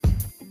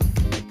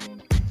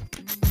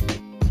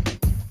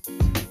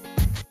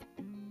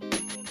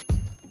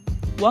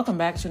Welcome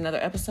back to another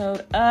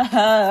episode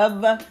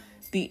of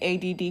the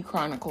ADD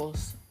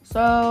Chronicles.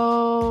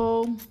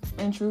 So,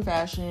 in true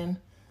fashion,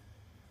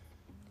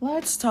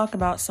 let's talk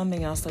about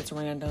something else that's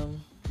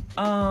random.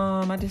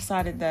 I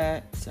decided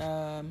that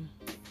I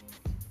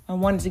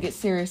wanted to get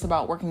serious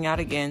about working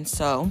out again.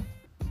 So,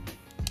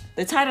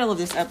 the title of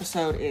this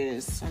episode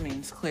is,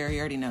 it's clear, you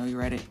already know, you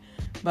read it.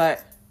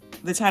 But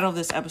the title of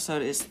this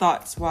episode is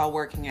Thoughts While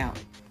Working Out.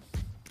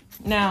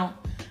 Now,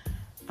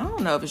 I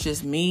don't know if it's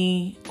just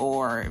me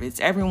or if it's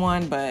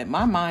everyone, but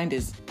my mind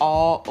is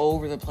all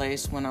over the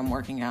place when I'm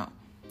working out.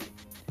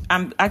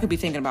 I could be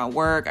thinking about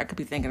work. I could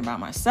be thinking about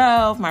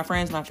myself, my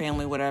friends, my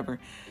family, whatever.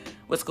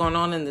 What's going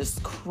on in this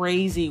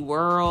crazy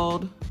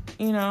world,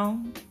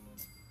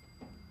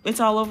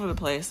 It's all over the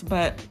place,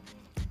 but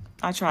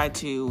I tried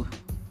to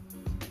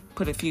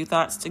put a few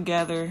thoughts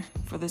together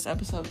for this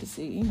episode to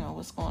see,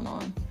 what's going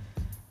on.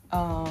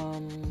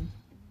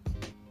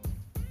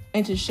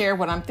 And to share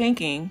what I'm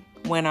thinking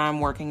when I'm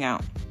working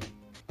out.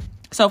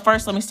 So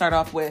first, let me start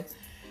off with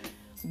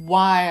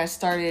why I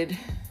started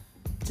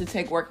to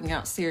take working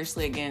out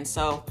seriously again.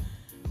 So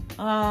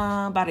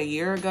about a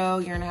year and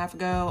a half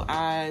ago,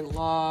 I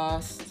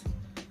lost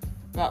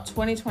about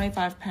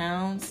 25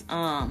 pounds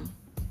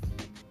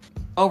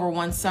over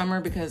one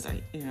summer because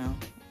I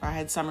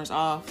had summers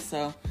off.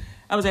 So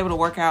I was able to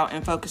work out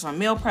and focus on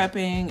meal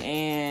prepping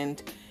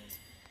and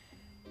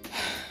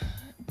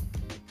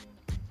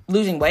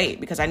losing weight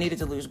because I needed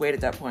to lose weight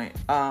at that point.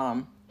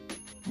 The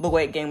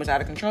weight gain was out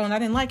of control and I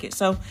didn't like it.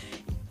 So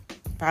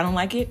if I don't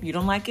like it, you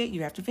don't like it,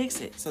 you have to fix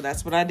it. So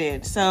that's what I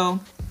did. So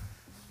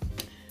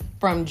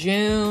from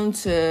June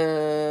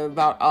to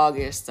about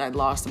August, I'd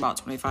lost about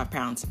 25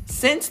 pounds.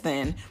 Since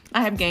then,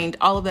 I have gained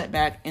all of that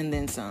back and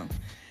then some.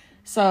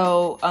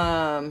 So,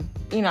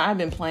 I've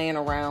been playing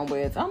around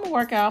with, I'm gonna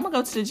work out, I'm gonna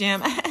go to the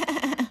gym.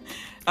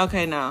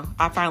 Okay, no,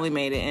 I finally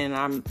made it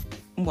and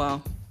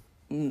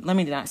let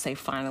me not say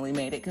finally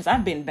made it because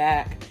I've been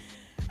back.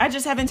 I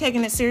just haven't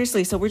taken it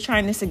seriously. So we're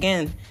trying this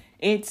again.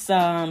 It's,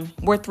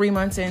 we're 3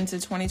 months into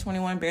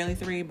 2021, barely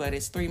 3, but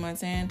it's 3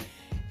 months in.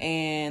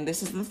 And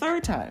this is the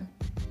third time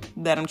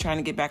that I'm trying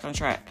to get back on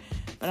track.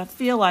 But I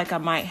feel like I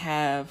might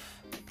have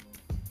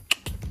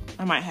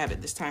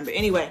it this time. But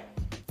anyway,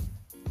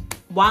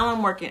 while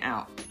I'm working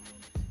out,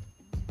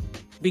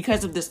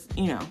 because of this,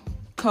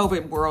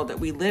 COVID world that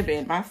we live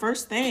in, my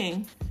first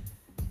thing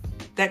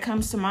that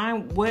comes to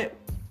mind,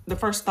 the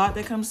first thought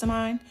that comes to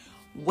mind,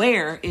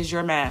 where is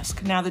your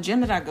mask? Now, the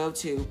gym that I go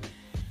to,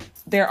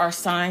 there are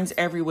signs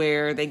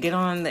everywhere. They get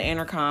on the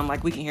intercom,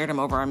 like we can hear them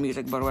over our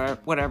music, but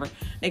whatever.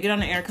 They get on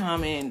the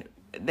intercom and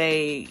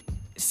they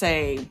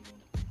say,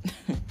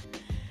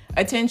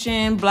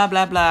 attention, blah,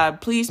 blah, blah.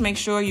 Please make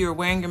sure you're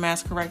wearing your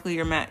mask correctly.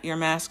 Your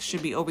mask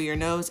should be over your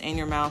nose and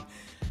your mouth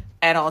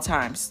at all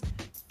times.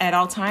 At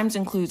all times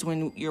includes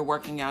when you're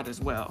working out as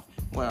well.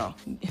 Well,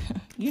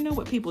 you know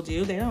what people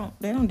do. They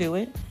don't do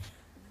it.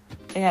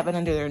 They have it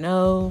under their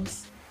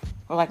nose.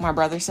 Or like my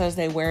brother says,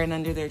 they wear it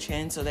under their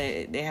chin. So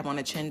they have on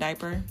a chin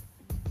diaper.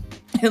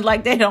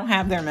 Like they don't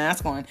have their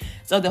mask on.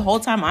 So the whole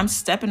time I'm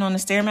stepping on the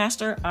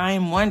Stairmaster, I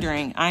am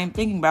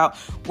thinking about,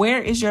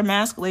 where is your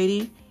mask,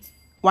 lady?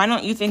 Why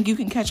don't you think you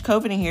can catch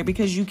COVID in here?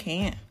 Because you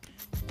can't.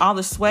 All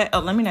the sweat. Oh,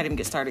 let me not even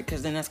get started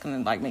because then that's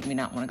going to make me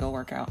not want to go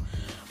work out.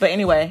 But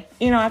anyway,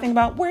 I think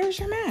about, where's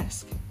your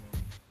mask?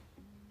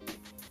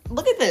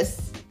 Look at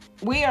this.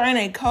 We are in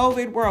a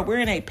COVID world. We're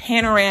in a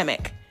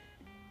panoramic.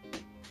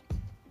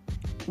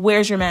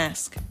 Where's your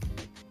mask?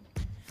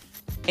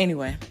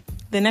 Anyway,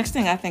 the next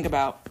thing I think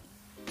about,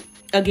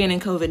 again in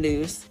COVID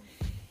news,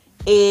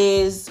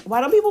 is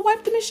why don't people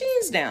wipe the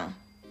machines down?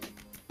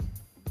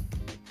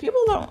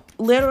 People don't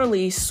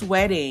literally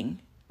sweating.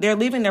 They're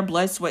leaving their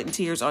blood, sweat, and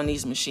tears on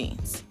these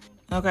machines.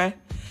 Okay?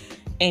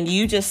 And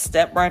you just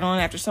step right on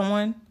after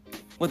someone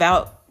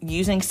without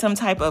using some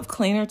type of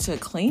cleaner to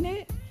clean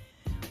it?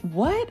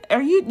 What?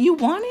 You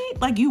want it?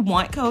 Like you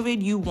want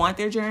COVID, you want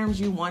their germs,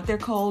 you want their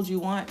colds,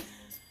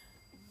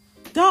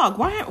 Dog,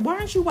 why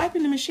aren't you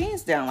wiping the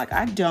machines down? Like,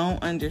 I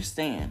don't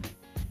understand.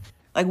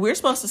 Like, we're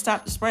supposed to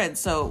stop the spread,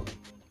 so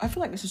I feel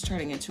like this is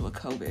turning into a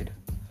COVID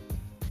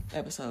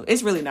episode.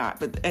 It's really not,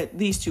 but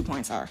these 2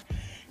 points are.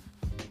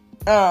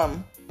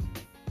 But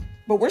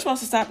we're supposed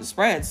to stop the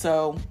spread,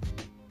 so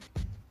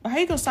how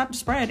you gonna stop the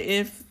spread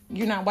if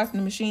you're not wiping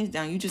the machines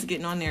down? You just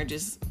getting on there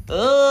just,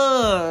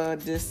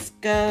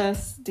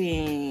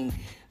 disgusting.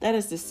 That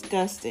is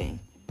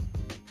disgusting.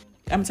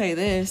 I'm gonna tell you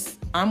this,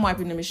 I'm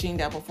wiping the machine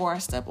down before I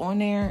step on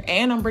there,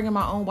 and I'm bringing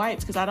my own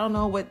wipes because I don't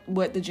know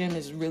what the gym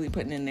is really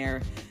putting in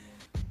their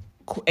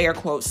air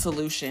quote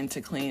solution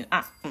to clean.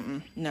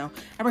 No,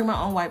 I bring my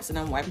own wipes and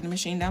I'm wiping the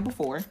machine down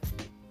before.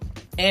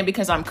 And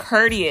because I'm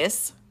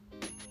courteous,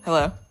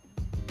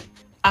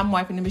 I'm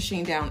wiping the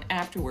machine down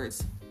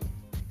afterwards.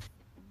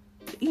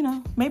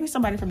 Maybe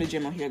somebody from the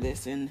gym will hear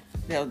this and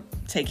they'll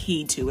take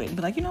heed to it and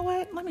be like, you know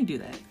what? Let me do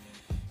that.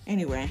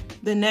 Anyway,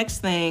 the next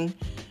thing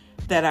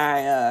that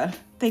I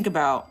think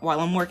about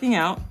while I'm working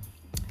out,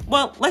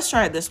 well, let's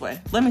try it this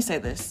way. Let me say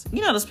this.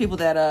 Those people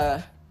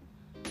that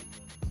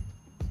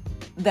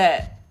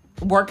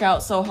work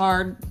out so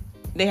hard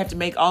they have to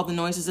make all the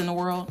noises in the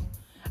world?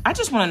 I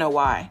just want to know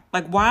why.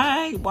 Like,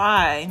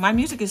 why? My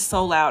music is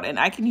so loud and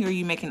I can hear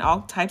you making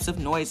all types of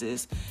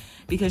noises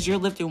because you're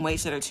lifting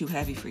weights that are too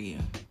heavy for you.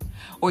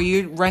 Or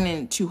you're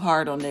running too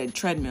hard on the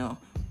treadmill.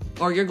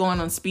 Or you're going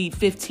on speed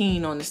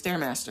 15 on the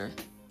Stairmaster.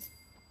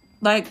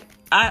 Like,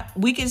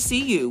 we can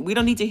see you. We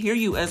don't need to hear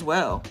you as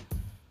well.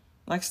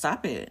 Like,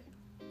 stop it.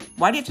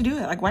 Why do you have to do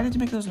that? Like, why did you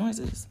make those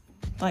noises?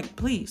 Like,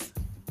 please.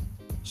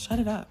 Shut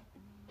it up.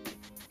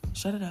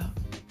 Shut it up.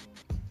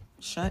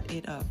 Shut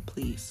it up,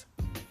 please.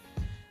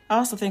 I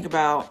also think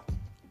about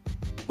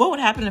what would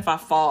happen if I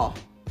fall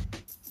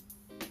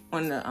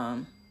on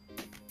the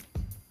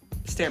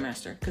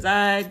Stairmaster. Because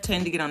I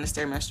tend to get on the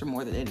Stairmaster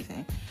more than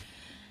anything.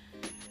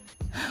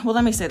 Well,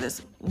 let me say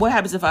this. What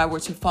happens if I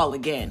were to fall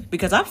again?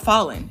 Because I've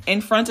fallen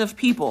in front of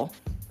people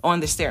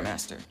on the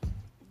Stairmaster.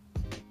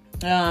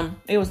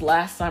 It was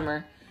last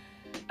summer.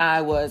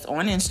 I was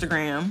on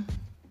Instagram,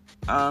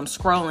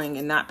 scrolling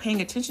and not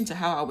paying attention to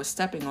how I was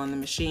stepping on the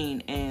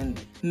machine and,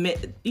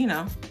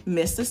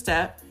 missed a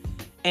step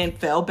and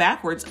fell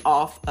backwards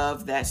off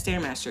of that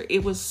Stairmaster.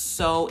 It was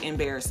so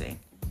embarrassing.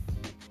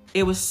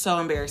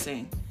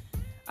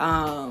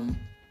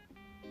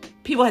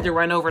 People had to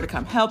run over to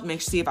come help me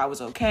see if I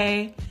was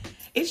okay.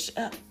 It's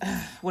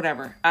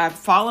whatever. I've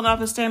fallen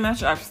off a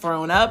Stairmaster. I've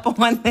thrown up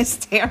on this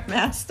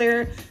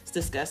Stairmaster. It's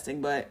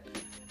disgusting, but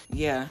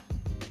yeah,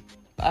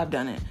 I've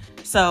done it.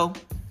 So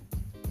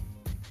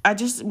I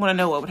just want to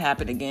know what would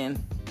happen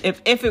again. If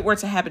it were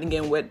to happen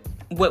again, what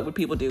would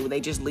people do? Would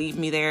they just leave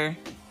me there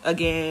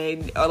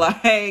again? Or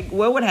like,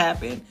 what would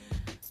happen?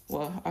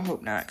 Well, I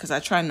hope not, because I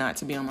try not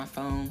to be on my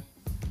phone.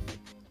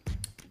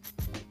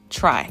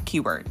 Try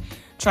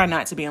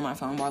not to be on my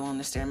phone while on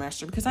the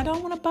Stairmaster because I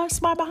don't want to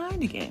bust my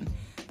behind again.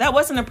 That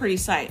wasn't a pretty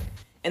sight.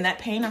 And that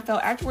pain I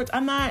felt afterwards,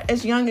 I'm not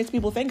as young as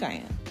people think I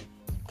am.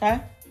 Okay?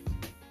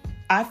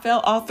 I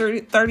felt all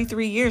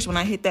 33 years when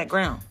I hit that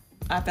ground.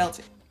 I felt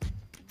it.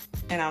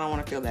 And I don't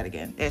want to feel that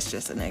again. It's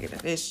just a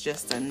negative. It's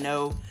just a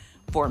no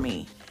for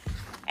me.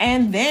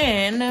 And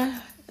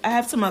then I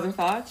have some other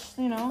thoughts,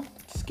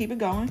 just keep it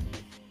going.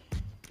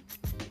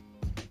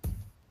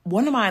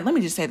 Let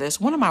me just say this.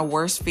 One of my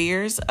worst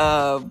fears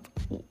of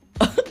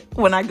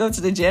when I go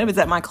to the gym is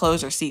that my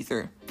clothes are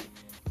see-through.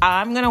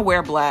 I'm going to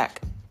wear black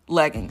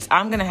leggings.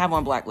 I'm going to have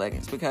on black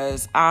leggings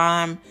because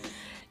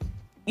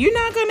you're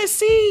not going to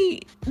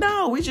see,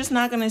 we're just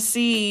not going to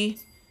see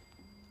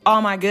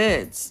all my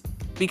goods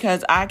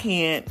because I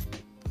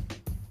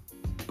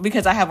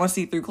have on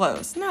see-through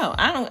clothes. No,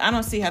 I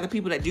don't see how the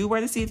people that do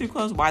wear the see-through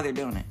clothes, why they're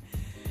doing it.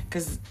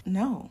 Because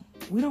no,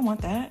 we don't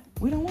want that.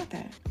 We don't want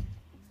that.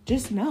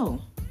 Just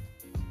no.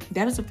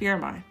 That is a fear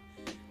of mine.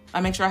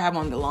 I make sure I have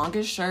on the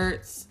longest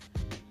shirts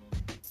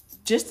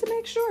just to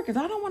make sure, because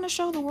I don't want to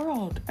show the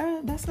world.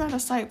 That's not a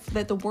sight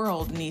that the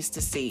world needs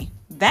to see.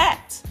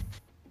 That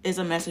is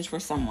a message for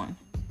someone.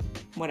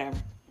 Whatever.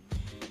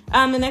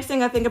 The next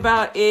thing I think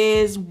about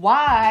is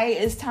why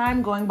is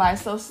time going by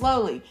so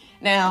slowly?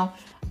 Now,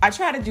 I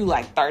try to do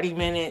like 30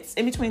 minutes,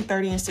 in between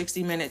 30 and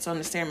 60 minutes on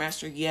the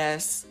Stairmaster.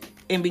 Yes,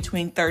 in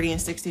between 30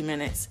 and 60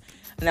 minutes.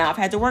 Now, I've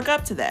had to work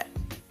up to that.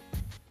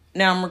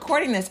 Now, I'm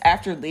recording this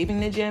after leaving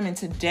the gym, and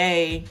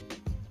today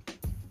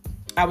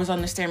I was on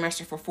the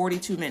Stairmaster for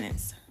 42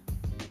 minutes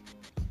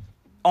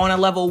on a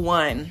level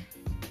 1.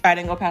 I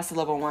didn't go past the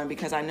level 1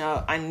 because I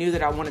knew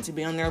that I wanted to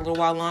be on there a little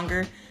while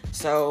longer,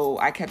 so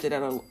I kept it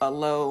at a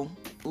low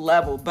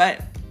level.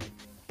 But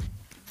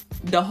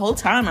the whole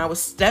time I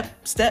was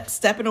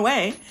stepping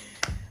away.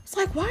 It's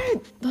like, why?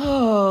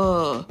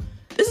 Oh,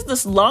 this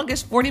is the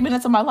longest 40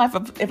 minutes of my life.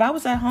 If I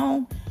was at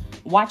home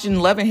watching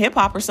Love and Hip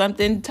Hop or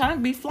something, time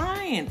would be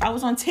flying. If I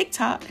was on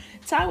TikTok,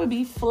 time would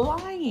be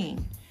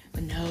flying.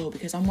 But no,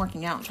 because I'm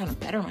working out and trying to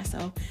better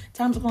myself,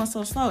 time's going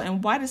so slow.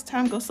 And why does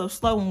time go so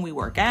slow when we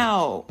work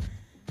out?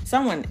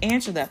 Someone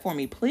answer that for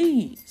me,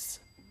 please.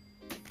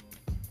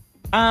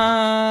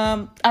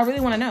 I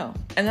really want to know.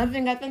 Another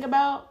thing I think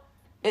about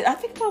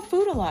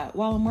food a lot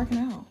while I'm working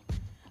out.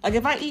 Like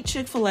if I eat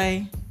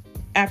Chick-fil-A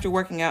after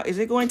working out, is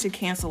it going to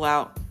cancel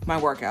out my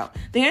workout?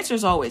 The answer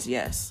is always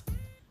yes.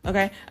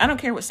 Okay? I don't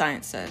care what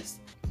science says.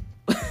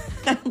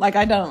 Like,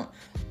 I don't.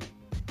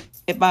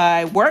 If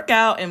I work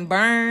out and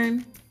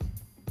burn,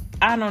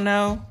 I don't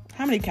know.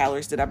 How many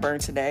calories did I burn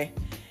today?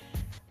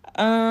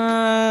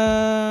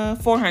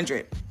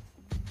 400.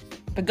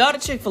 But go to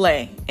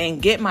Chick-fil-A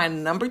and get my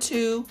number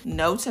 2,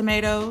 no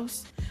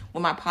tomatoes,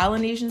 with my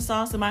Polynesian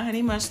sauce and my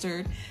honey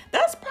mustard.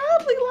 That's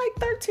probably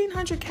like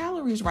 1,300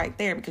 calories right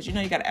there because you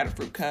got to add a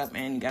fruit cup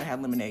and you got to have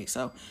lemonade.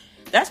 So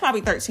that's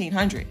probably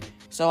 1,300.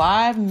 So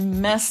I've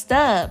messed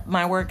up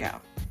my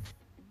workout.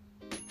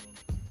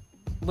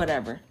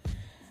 Whatever.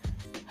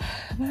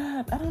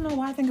 But I don't know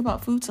why I think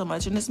about food so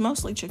much, and it's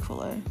mostly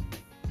Chick-fil-A.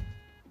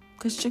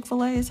 Because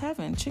Chick-fil-A is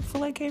heaven.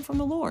 Chick-fil-A came from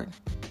the Lord.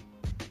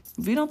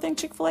 If you don't think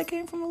Chick-fil-A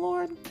came from the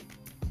Lord,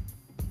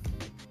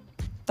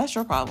 that's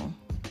your problem.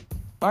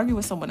 Argue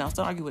with someone else.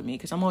 Don't argue with me,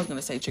 because I'm always going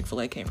to say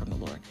Chick-fil-A came from the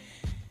Lord.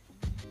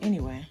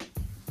 Anyway,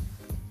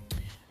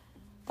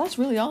 that's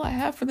really all I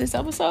have for this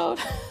episode.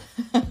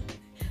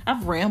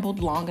 I've rambled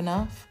long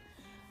enough.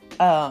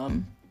 I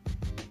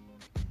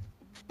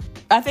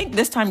think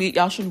this time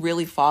y'all should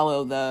really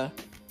follow the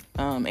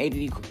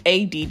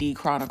ADD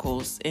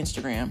Chronicles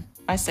Instagram.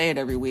 I say it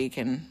every week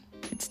and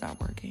it's not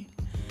working.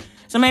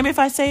 So maybe if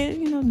I say it,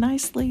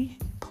 nicely,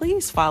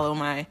 please follow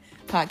my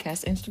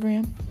podcast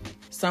Instagram.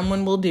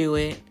 Someone will do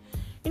it.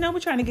 We're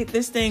trying to get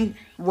this thing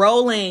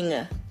rolling.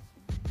 We're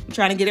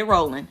trying to get it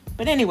rolling.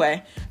 But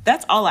anyway,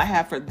 that's all I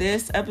have for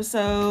this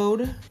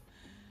episode.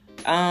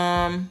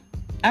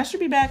 I should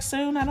be back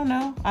soon. I don't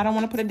know. I don't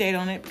want to put a date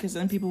on it because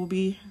then people will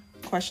be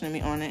questioning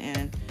me on it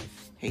and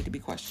hate to be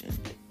questioned.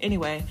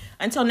 Anyway,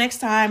 until next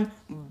time,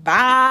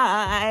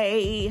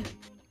 bye.